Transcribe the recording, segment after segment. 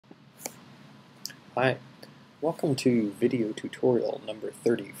Hi, welcome to video tutorial number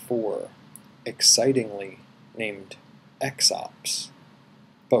 34, excitingly named Xops.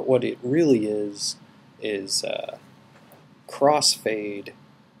 But what it really is crossfade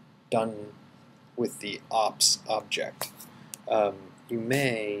done with the ops object. You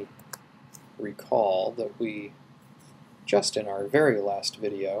may recall that we, just in our very last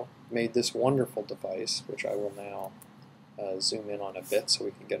video, made this wonderful device, which I will now zoom in on a bit so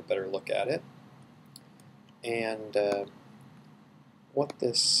we can get a better look at it. And what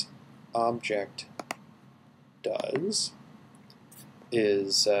this object does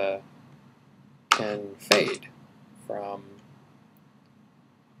is can fade from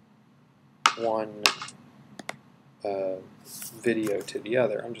one video to the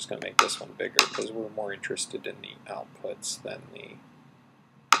other. I'm just going to make this one bigger because we're more interested in the outputs than the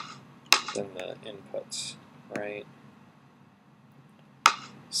inputs, right?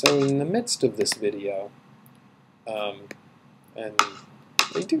 So in the midst of this video, and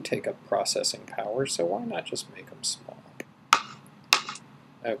they do take up processing power, so why not just make them small?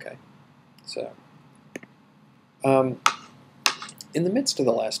 Okay, so in the midst of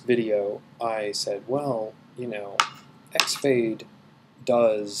the last video, I said, well, you know, xfade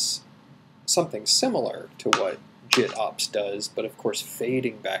does something similar to what jit.ops does, but of course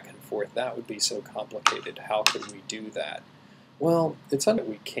fading back and forth, that would be so complicated. How could we do that? Well, it's something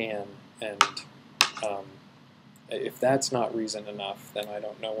that we can, and if that's not reason enough, then I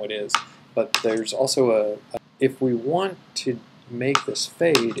don't know what is. But there's also if we want to make this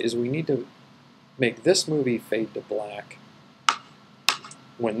fade, is we need to make this movie fade to black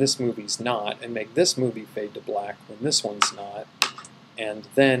when this movie's not, and make this movie fade to black when this one's not, and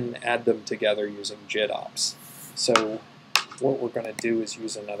then add them together using jit.ops. So what we're going to do is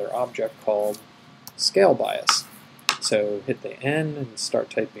use another object called scale bias. So hit the N and start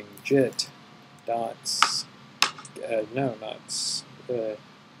typing jit.s. No, not SC.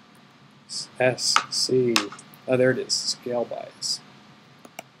 Oh, there it is, scale bias.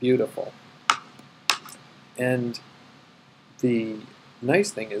 Beautiful. And the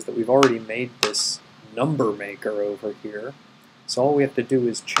nice thing is that we've already made this number maker over here. So all we have to do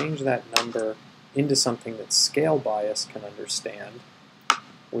is change that number into something that scale bias can understand,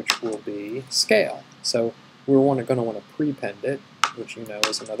 which will be scale. So we're going to want to prepend it, which you know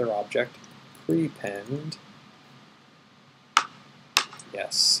is another object. Prepend.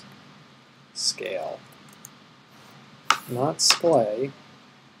 Yes, scale. Not splay.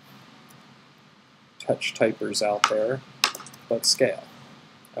 Touch typers out there, but scale.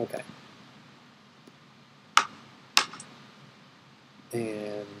 Okay.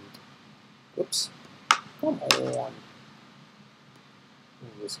 And, whoops, come on.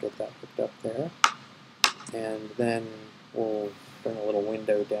 We'll just get that hooked up there. And then we'll bring a little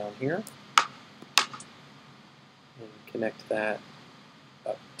window down here and connect that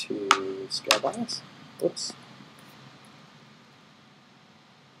up to scale bias. Whoops.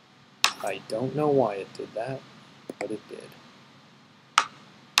 I don't know why it did that, but it did.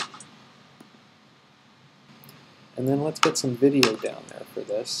 And then let's get some video down there for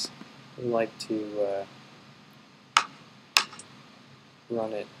this. We like to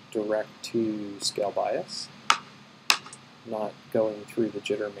run it direct to scale bias, not going through the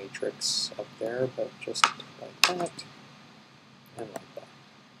jitter matrix up there, but just like that and like that.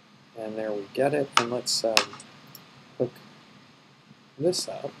 And there we get it. And let's hook this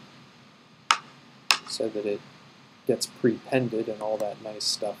up so that it gets prepended and all that nice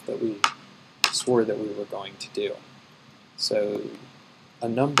stuff that we swore that we were going to do. So a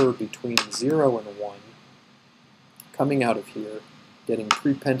number between 0 and 1 coming out of here, getting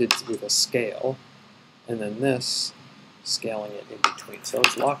prepended with a scale, and then this scaling it in between. So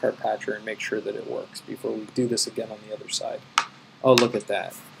let's lock our patcher and make sure that it works before we do this again on the other side. Oh, look at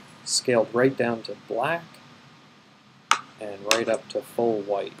that. Scaled right down to black and right up to full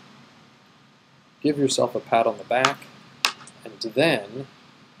white. Give yourself a pat on the back, and then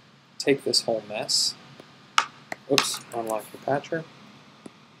take this whole mess. Oops, unlock your patcher.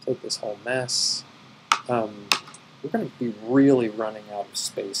 Take this whole mess. We're going to be really running out of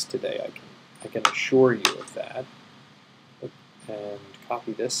space today. I can assure you of that. And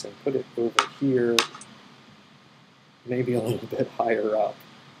copy this and put it over here, maybe a little bit higher up,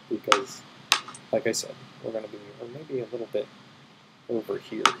 because, like I said, we're going to be, or maybe a little bit over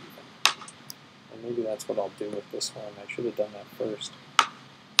here even. And maybe that's what I'll do with this one. I should have done that first.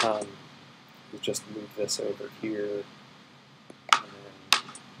 You just move this over here, and then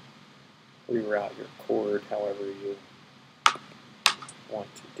reroute your chord however you want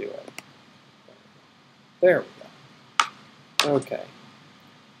to do it. There we go. Okay.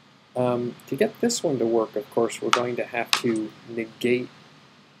 To get this one to work, of course, we're going to have to negate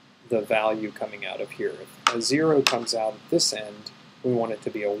the value coming out of here. If a 0 comes out at this end, we want it to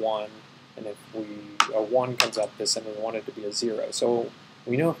be a 1, and if a 1 comes out this end, we want it to be a 0. So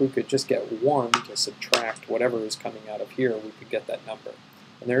we know if we could just get 1 to subtract whatever is coming out of here, we could get that number.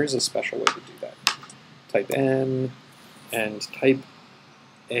 And there is a special way to do that. Type n and type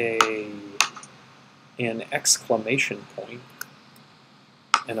an exclamation point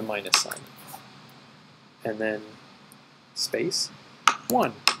and a minus sign. And then space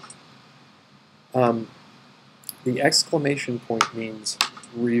 1. The exclamation point means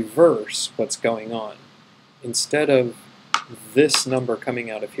reverse what's going on. Instead of this number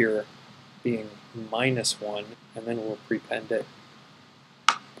coming out of here being -1, and then we'll prepend it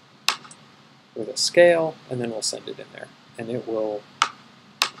with a scale, and then we'll send it in there. And it will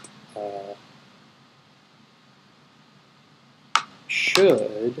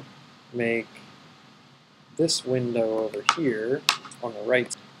should make this window over here on the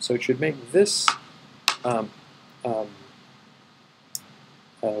right. So it should make this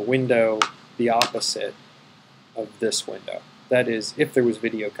window the opposite of this window. That is, if there was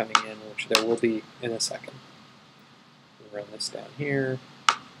video coming in, which there will be in a second. We'll run this down here,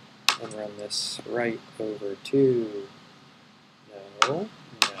 and run this right over to, no,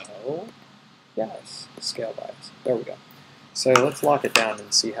 yes, scale bias. There we go. So let's lock it down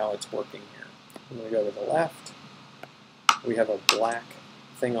and see how it's working here. I'm going to go to the left. We have a black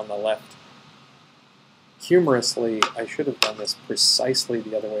thing on the left. Humorously, I should have done this precisely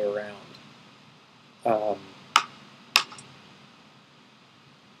the other way around.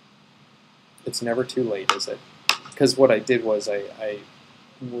 It's never too late, is it? Because what I did was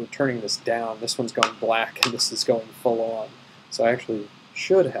we're turning this down. This one's going black, and this is going full on. So I actually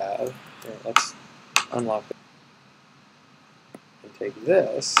should have. Here, let's unlock it and take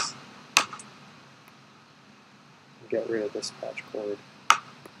this and get rid of this patch cord.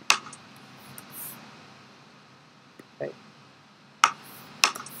 Okay.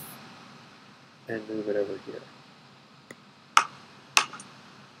 And move it over here,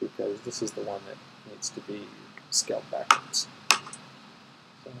 because this is the one that needs to be scaled backwards.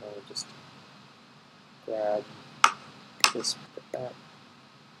 So I'll just grab this, put that.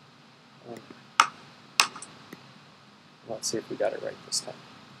 Let's see if we got it right this time.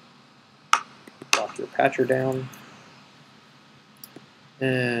 Lock your patcher down.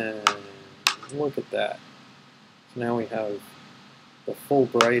 And look at that. So now we have the full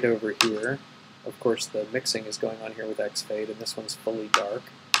bright over here. Of course, the mixing is going on here with xfade, and this one's fully dark.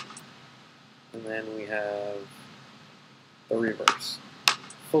 And then we have the reverse.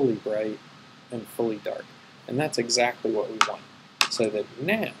 Fully bright and fully dark. And that's exactly what we want. So that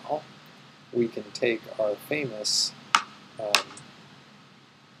now we can take our famous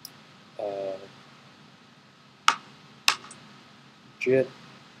jit.op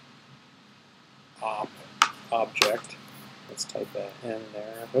object. Let's type that in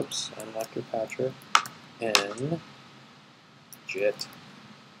there. Oops, unlock your patcher. N jit.op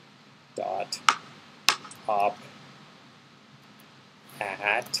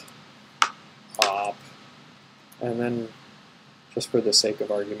at op, and then just for the sake of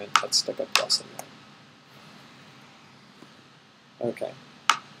argument, let's stick a plus in there. Okay,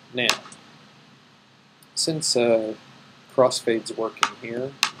 now since crossfade's working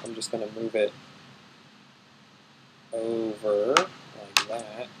here, I'm just going to move it over like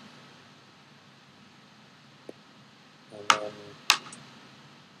that, and then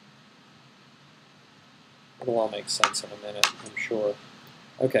it'll all make sense in a minute, I'm sure.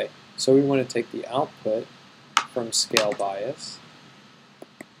 Okay, so we want to take the output from scale bias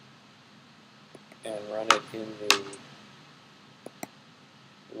and run it in the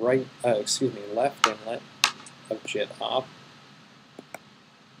left inlet of jit.op,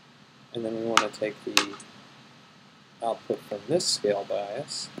 and then we want to take the output from this scale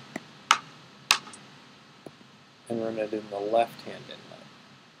bias and run it in the left-hand inlet.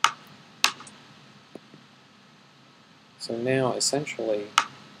 So now, essentially,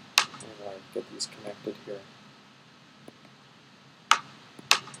 I'm going to get these connected here.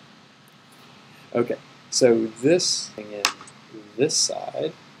 Okay, so this thing in this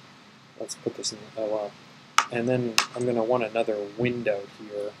side, let's put this in the OR, and then I'm going to want another window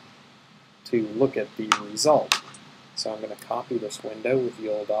here to look at the result. So I'm going to copy this window with the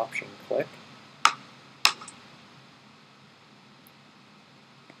old option click.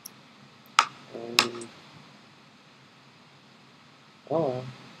 And, oh,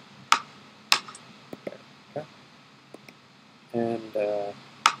 okay. And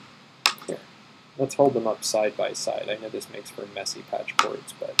here, let's hold them up side by side. I know this makes for messy patch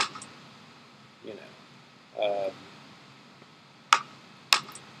cords, but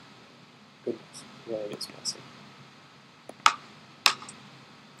really is messy.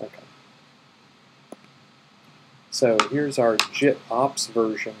 Okay. So here's our jit.ops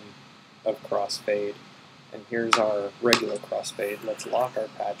version of crossfade, and here's our regular crossfade. Let's lock our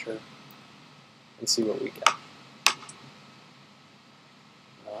patcher and see what we get.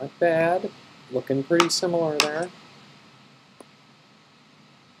 Not bad. Looking pretty similar there.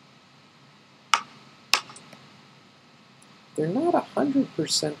 They're not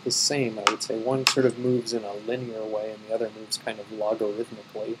 100% the same, I would say. One sort of moves in a linear way and the other moves kind of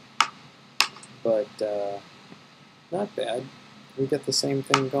logarithmically. But not bad. We get the same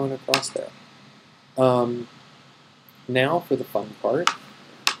thing going across there. Now for the fun part.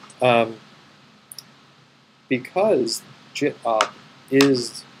 Because jit.op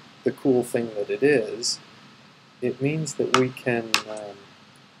is the cool thing that it is, it means that we can,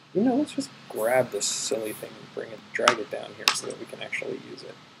 let's just grab this silly thing and drag it down here so that we can actually use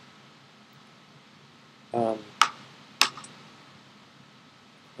it.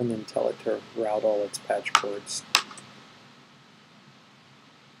 And then tell it to route all its patch cords.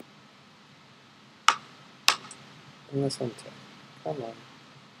 And this one too. Come on.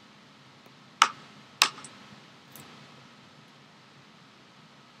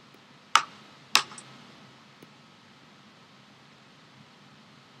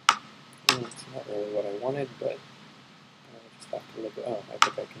 It's not really what I wanted, but I just have to look at, oh, I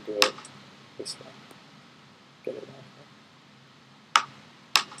think I can do it this way. Get it out here.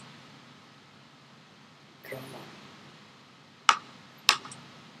 Come on.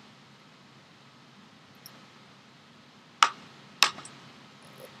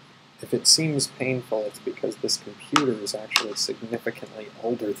 If it seems painful, it's because this computer is actually significantly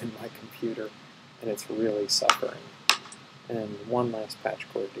older than my computer, and it's really suffering. And one last patch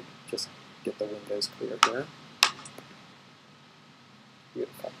cord to just get the windows clear here.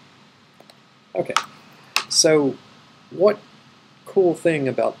 Beautiful. Okay, so what cool thing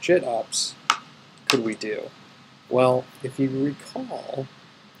about jit.ops could we do? Well, if you recall,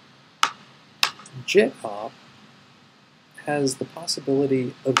 jit.op has the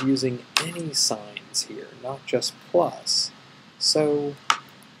possibility of using any signs here, not just plus. So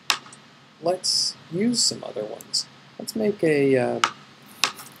let's use some other ones. Let's make a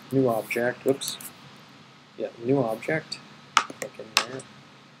new object. Whoops. Yeah, new object. Click in there.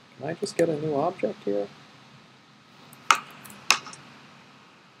 Can I just get a new object here?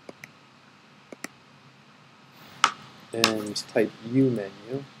 And type U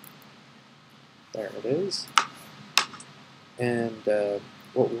menu. There it is. And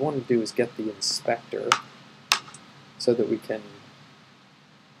what we want to do is get the inspector so that we can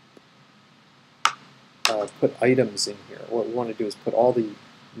put items in here. What we want to do is put all the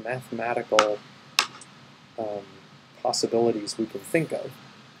mathematical possibilities we can think of.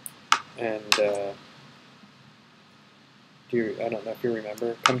 And I don't know if you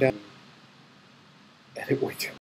remember, come down and edit